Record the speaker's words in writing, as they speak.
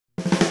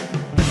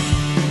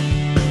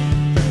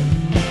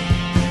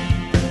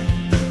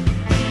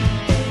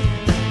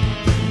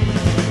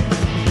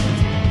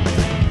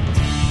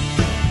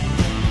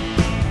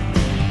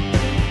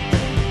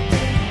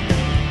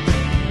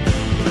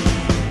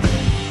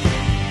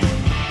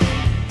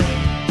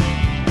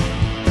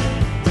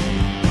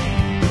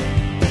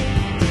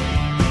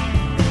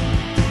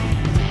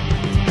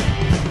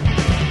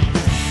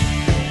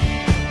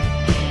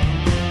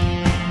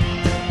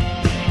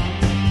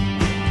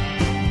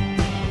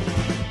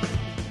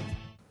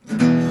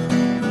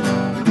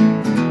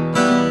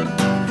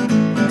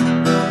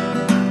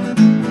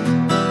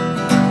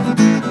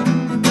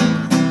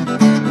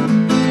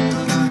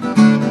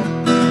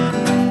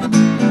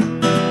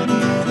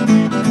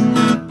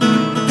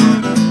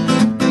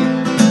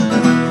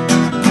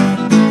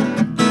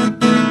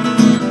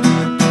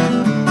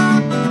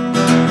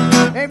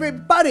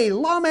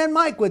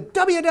Mike with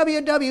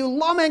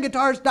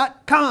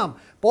www.lawmanguitars.com.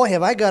 Boy,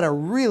 have I got a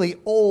really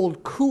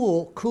old,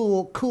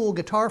 cool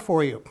guitar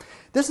for you.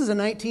 This is a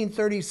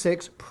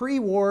 1936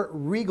 pre-war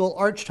Regal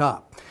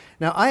Archtop.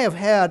 Now, I have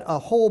had a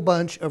whole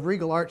bunch of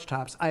Regal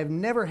Archtops. I've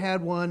never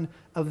had one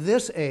of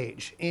this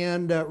age.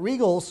 And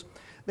Regals,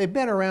 they've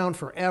been around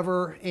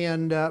forever,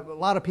 and a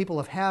lot of people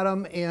have had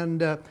them,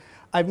 and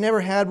I've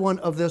never had one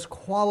of this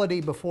quality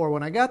before.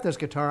 When I got this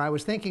guitar, I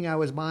was thinking I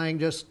was buying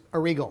just a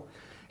Regal.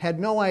 Had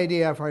no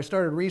idea after I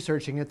started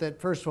researching it that,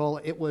 first of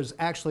all, it was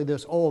actually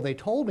this old. They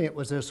told me it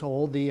was this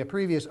old, the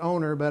previous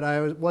owner, but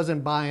I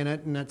wasn't buying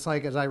it. And it's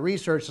like, as I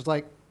researched, it's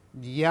like,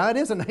 yeah, it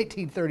is a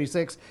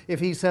 1936 if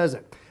he says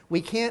it.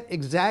 We can't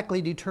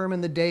exactly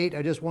determine the date.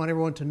 I just want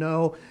everyone to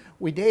know.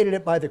 We dated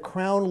it by the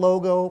crown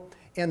logo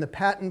and the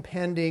patent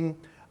pending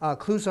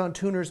Kluson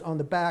tuners on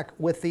the back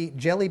with the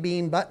jelly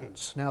bean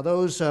buttons. Now,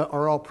 those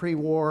are all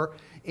pre-war.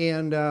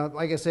 And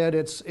like I said,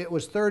 it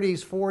was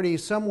 30s, 40s,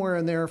 somewhere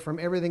in there from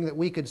everything that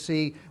we could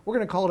see. We're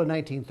going to call it a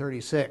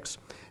 1936.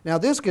 Now,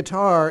 this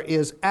guitar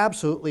is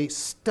absolutely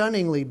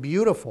stunningly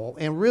beautiful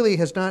and really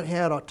has not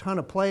had a ton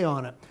of play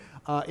on it.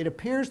 It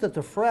appears that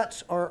the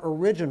frets are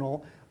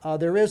original.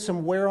 There is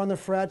some wear on the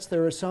frets.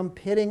 There is some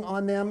pitting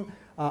on them.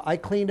 I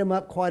cleaned them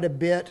up quite a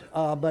bit,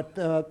 but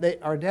they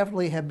are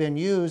definitely have been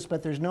used,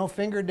 but there's no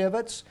finger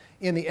divots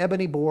in the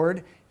ebony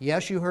board.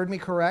 Yes, you heard me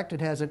correct.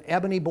 It has an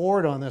ebony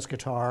board on this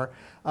guitar,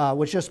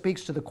 which just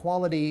speaks to the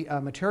quality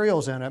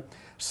materials in it.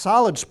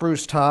 Solid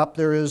spruce top.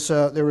 There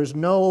is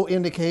no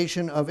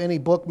indication of any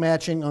book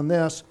matching on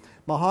this.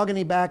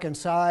 Mahogany back and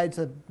sides.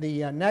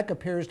 The neck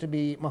appears to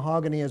be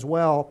mahogany as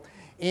well.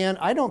 And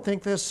I don't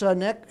think this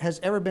neck has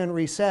ever been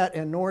reset,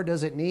 and nor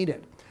does it need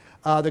it.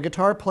 The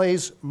guitar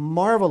plays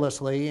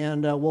marvelously,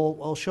 and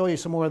I'll show you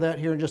some more of that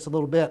here in just a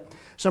little bit.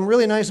 Some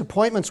really nice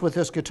appointments with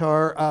this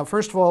guitar.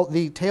 First of all,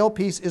 the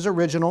tailpiece is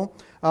original.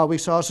 We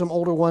saw some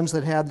older ones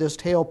that had this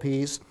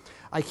tailpiece.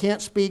 I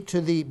can't speak to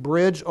the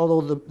bridge,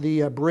 although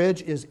the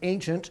bridge is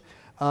ancient.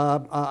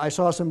 I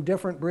saw some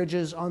different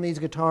bridges on these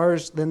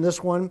guitars than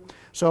this one,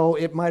 so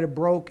it might have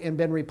broke and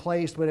been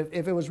replaced, but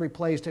if it was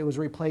replaced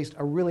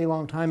a really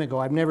long time ago.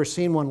 I've never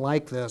seen one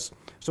like this,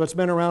 so it's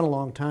been around a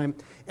long time.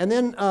 And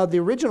then the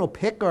original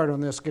pickguard on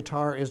this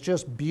guitar is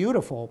just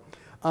beautiful.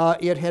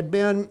 It had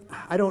been,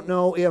 I don't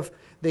know if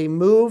they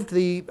moved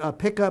the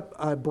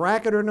pickup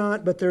bracket or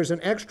not, but there's an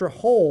extra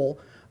hole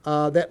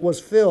that was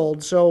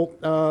filled,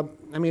 so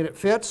I mean, it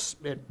fits,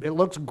 it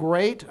looks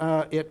great.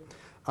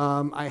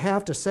 I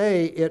have to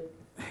say,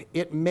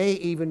 it may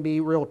even be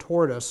real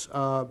tortoise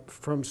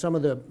from some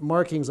of the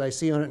markings I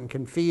see on it and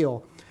can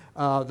feel.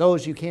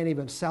 Those you can't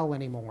even sell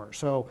anymore,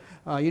 so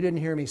you didn't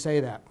hear me say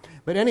that.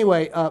 But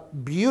anyway,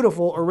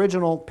 beautiful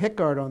original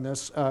pickguard on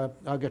this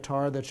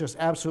guitar that's just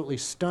absolutely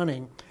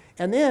stunning.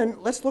 And then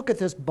let's look at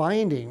this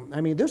binding.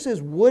 I mean, this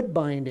is wood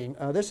binding.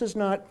 This is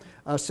not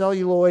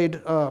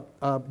celluloid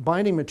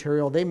binding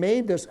material. They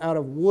made this out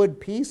of wood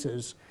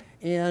pieces,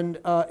 and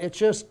it's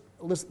just,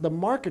 the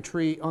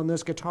marquetry on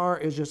this guitar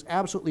is just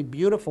absolutely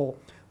beautiful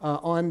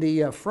on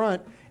the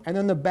front. And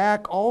then the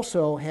back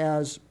also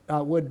has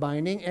wood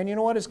binding. And you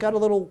know what? It's got a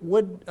little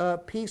wood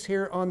piece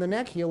here on the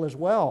neck heel as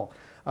well.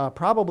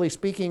 Probably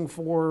speaking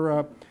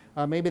for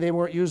maybe they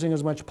weren't using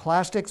as much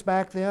plastics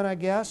back then, I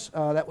guess.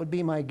 That would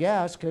be my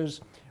guess,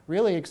 because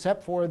really,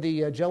 except for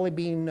the jelly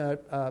bean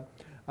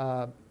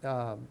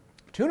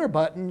tuner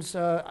buttons,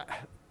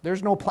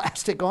 there's no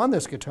plastic on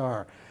this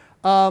guitar.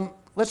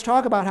 Let's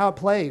talk about how it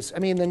plays. I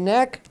mean, the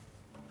neck,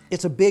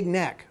 it's a big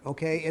neck,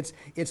 okay?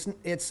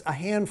 It's a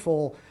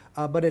handful,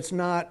 but it's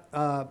not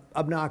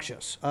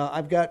obnoxious.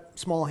 I've got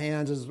small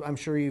hands, as I'm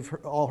sure you've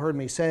all heard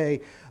me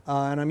say,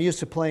 and I'm used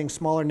to playing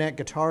smaller neck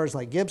guitars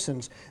like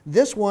Gibson's.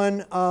 This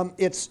one,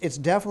 it's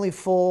definitely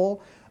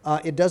full.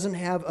 It doesn't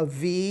have a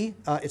V,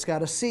 it's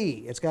got a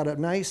C. It's got a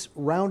nice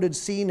rounded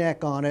C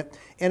neck on it,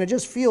 and it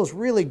just feels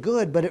really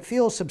good, but it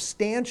feels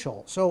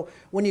substantial. So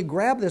when you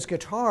grab this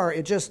guitar,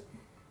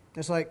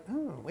 it's like,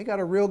 oh, we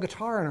got a real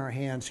guitar in our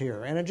hands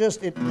here, and it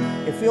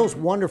feels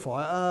wonderful.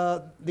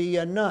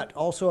 The nut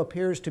also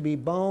appears to be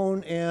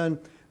bone, and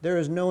there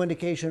is no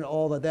indication at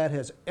all that that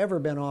has ever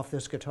been off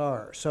this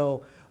guitar.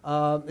 So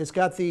it's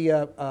got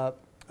the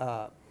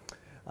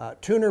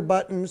tuner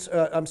buttons,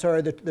 I'm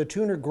sorry, the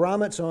tuner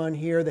grommets on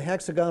here, the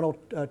hexagonal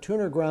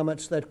tuner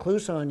grommets that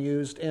Kluson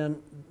used,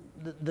 and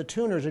the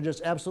tuners are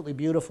just absolutely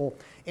beautiful.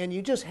 And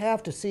you just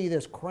have to see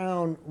this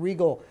Crown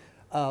Regal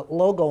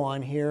logo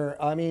on here.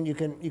 I mean, you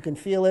can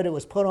feel it. It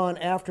was put on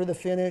after the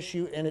finish,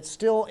 and it's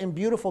still in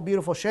beautiful,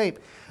 beautiful shape.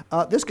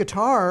 This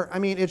guitar, I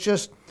mean, it's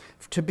just,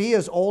 to be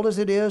as old as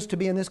it is, to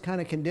be in this kind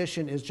of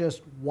condition is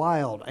just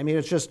wild. I mean,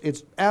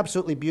 it's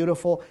absolutely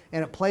beautiful,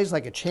 and it plays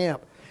like a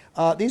champ.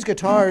 These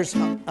guitars,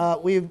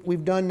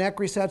 we've done neck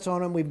resets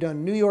on them. We've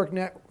done New York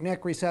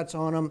neck resets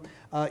on them.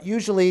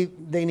 Usually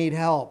they need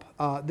help.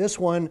 This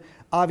one,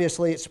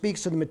 obviously, it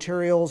speaks to the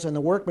materials and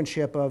the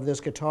workmanship of this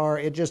guitar.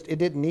 It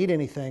didn't need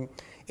anything.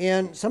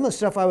 And some of the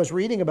stuff I was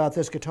reading about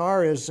this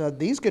guitar is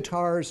these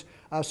guitars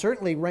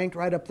certainly ranked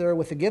right up there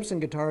with the Gibson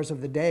guitars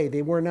of the day.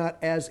 They were not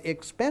as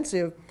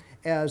expensive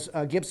as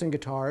Gibson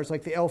guitars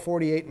like the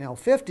L48 and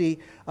L50,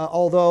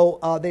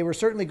 although they were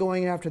certainly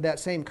going after that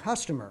same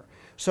customer.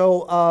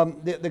 So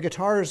the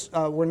guitars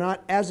were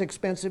not as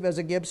expensive as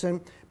a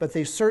Gibson, but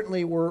they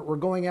certainly were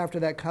going after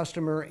that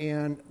customer,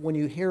 and when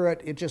you hear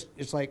it,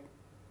 it's like,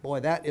 boy,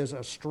 that is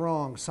a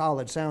strong,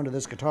 solid sound to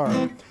this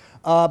guitar.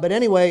 But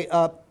anyway,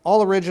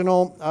 all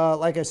original.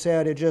 Like I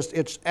said,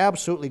 it's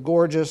absolutely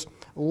gorgeous.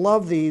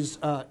 Love these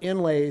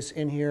inlays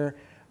in here.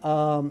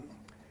 I'm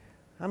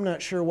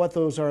not sure what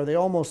those are. They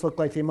almost look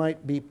like they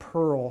might be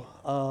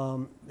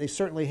pearl. They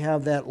certainly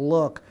have that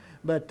look.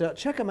 But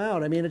check them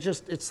out. I mean,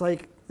 it's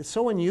like, it's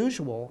so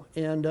unusual.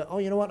 And oh,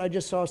 you know what? I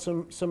just saw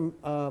some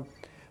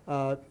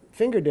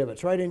finger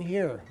divots right in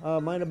here.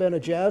 Might have been a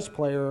jazz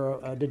player or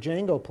a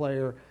Django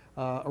player.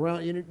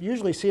 Around, you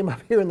usually see them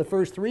up here in the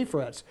first 3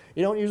 frets.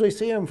 You don't usually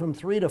see them from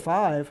 3 to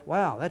 5.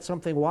 Wow, that's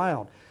something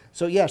wild.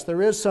 So yes,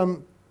 there is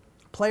some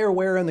player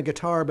wear in the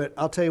guitar, but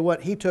I'll tell you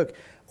what, he took,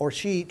 or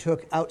she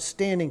took,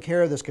 outstanding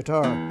care of this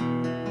guitar.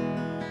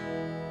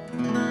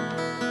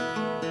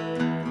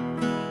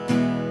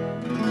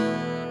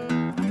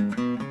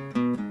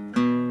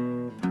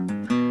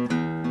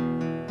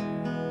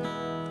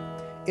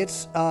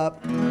 It's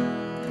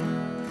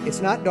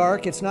not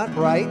dark, it's not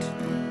bright.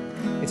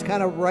 It's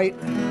kind of right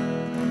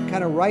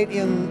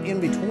in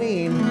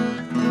between,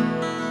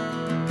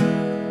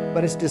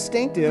 but it's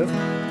distinctive.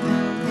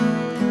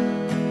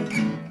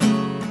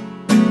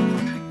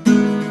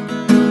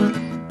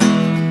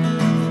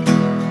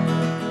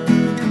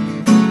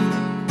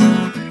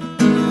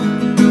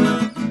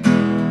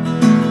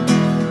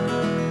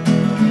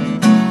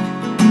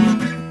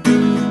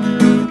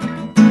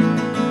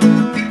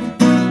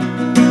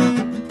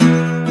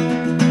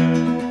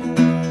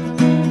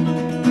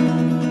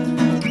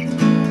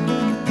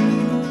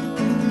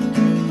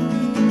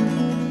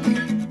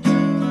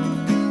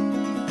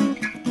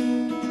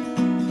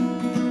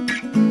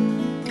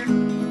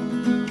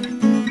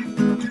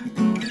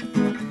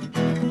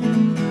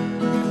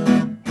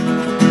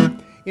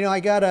 You know, I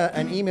got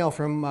an email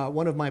from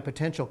one of my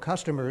potential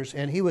customers,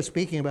 and he was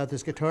speaking about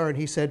this guitar, and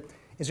he said,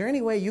 is there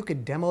any way you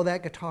could demo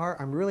that guitar?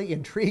 I'm really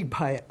intrigued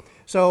by it.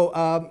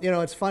 So, you know,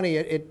 it's funny,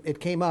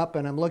 it came up,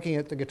 and I'm looking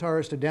at the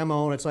guitars to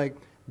demo, and it's like,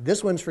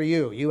 this one's for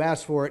you. You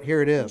asked for it,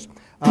 here it is.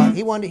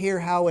 He wanted to hear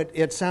how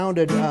it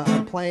sounded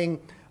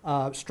playing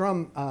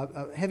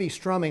heavy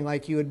strumming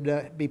like you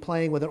would be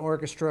playing with an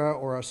orchestra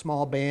or a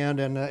small band,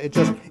 and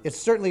it's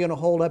certainly going to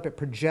hold up. It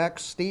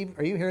projects. Steve,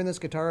 are you hearing this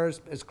guitar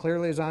as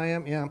clearly as I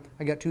am? Yeah,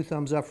 I got 2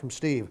 thumbs up from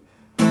Steve.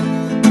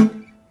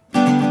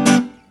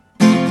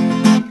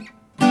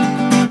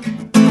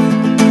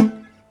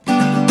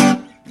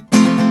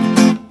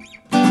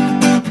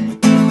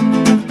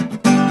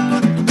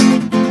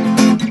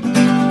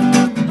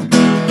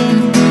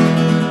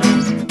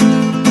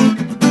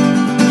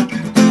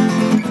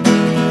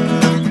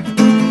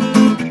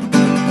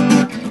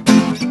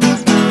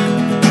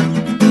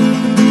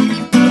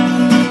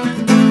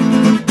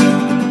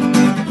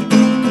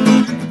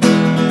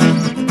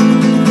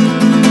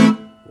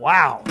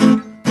 Wow.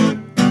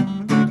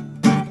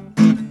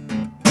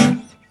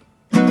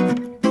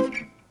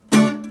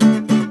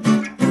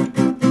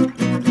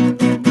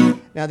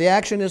 Now the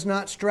action is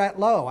not strat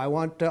low. I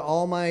want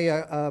all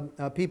my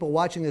people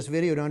watching this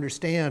video to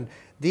understand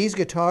these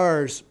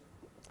guitars,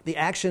 the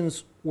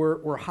actions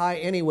were high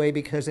anyway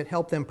because it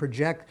helped them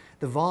project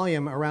the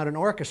volume around an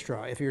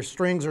orchestra. If your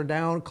strings are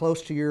down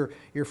close to your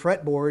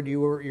fretboard,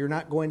 you're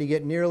not going to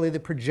get nearly the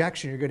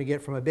projection you're going to get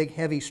from a big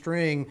heavy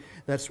string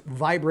that's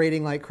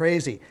vibrating like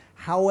crazy.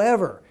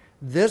 However,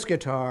 this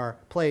guitar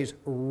plays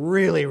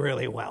really,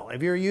 really well.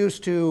 If you're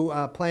used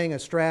to playing a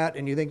Strat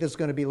and you think this is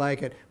going to be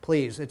like it,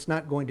 please, it's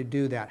not going to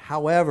do that.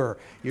 However,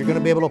 you're going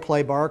to be able to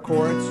play bar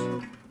chords.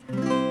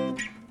 You're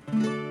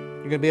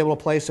going to be able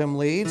to play some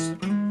leads.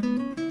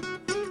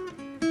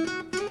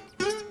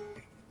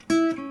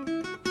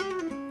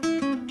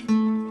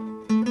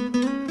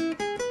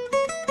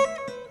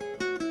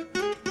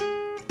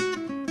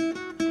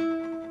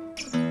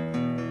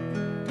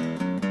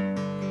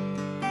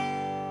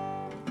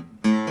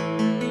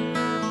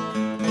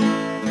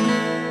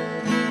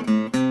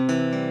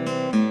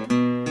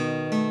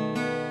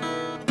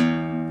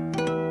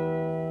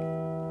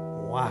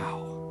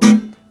 Wow,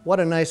 what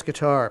a nice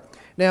guitar.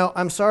 Now,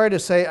 I'm sorry to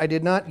say I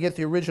did not get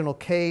the original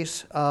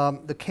case.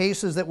 The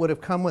cases that would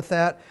have come with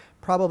that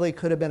probably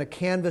could have been a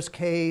canvas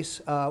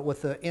case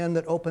with the end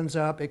that opens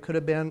up. It could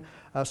have been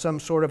some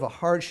sort of a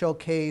hard shell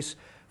case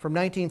from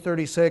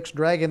 1936,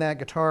 dragging that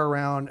guitar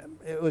around.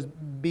 It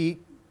would be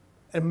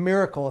a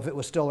miracle if it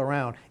was still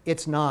around.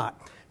 It's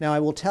not. Now, I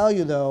will tell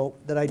you, though,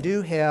 that I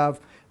do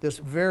have this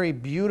very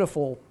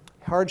beautiful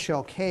hard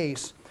shell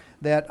case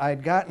that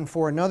I'd gotten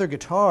for another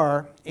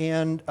guitar,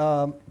 and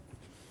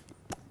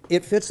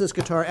it fits this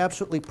guitar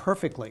absolutely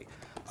perfectly.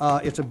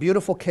 It's a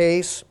beautiful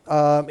case.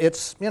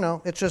 It's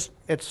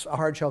a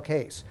hard shell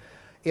case.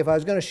 If I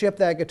was going to ship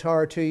that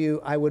guitar to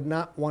you, I would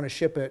not want to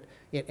ship it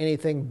in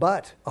anything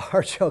but a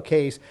hard shell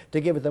case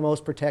to give it the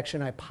most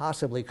protection I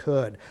possibly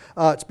could.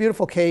 It's a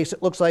beautiful case.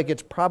 It looks like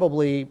it's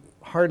probably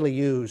hardly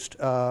used.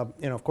 You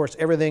know, of course,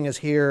 everything is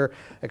here.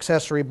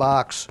 Accessory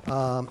box.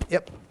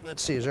 Yep.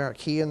 Let's see. Is there a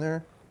key in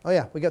there? Oh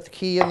yeah, we got the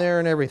key in there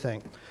and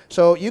everything.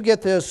 So you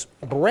get this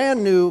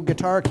brand new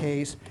guitar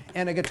case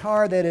and a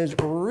guitar that is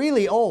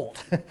really old,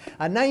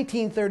 a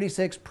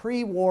 1936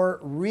 pre-war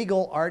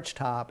Regal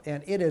Archtop,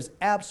 and it is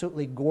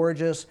absolutely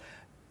gorgeous.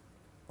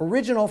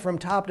 Original from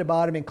top to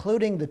bottom,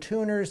 including the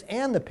tuners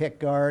and the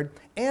pickguard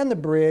and the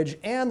bridge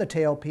and the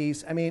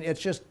tailpiece. I mean, it's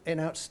just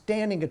an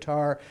outstanding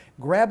guitar.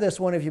 Grab this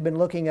one if you've been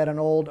looking at an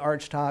old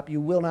Archtop.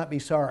 You will not be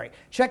sorry.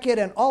 Check it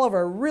and all of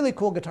our really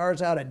cool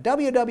guitars out at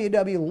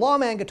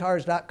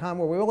www.lawmanguitars.com,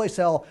 where we always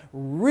sell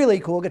really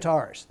cool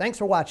guitars. Thanks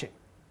for watching.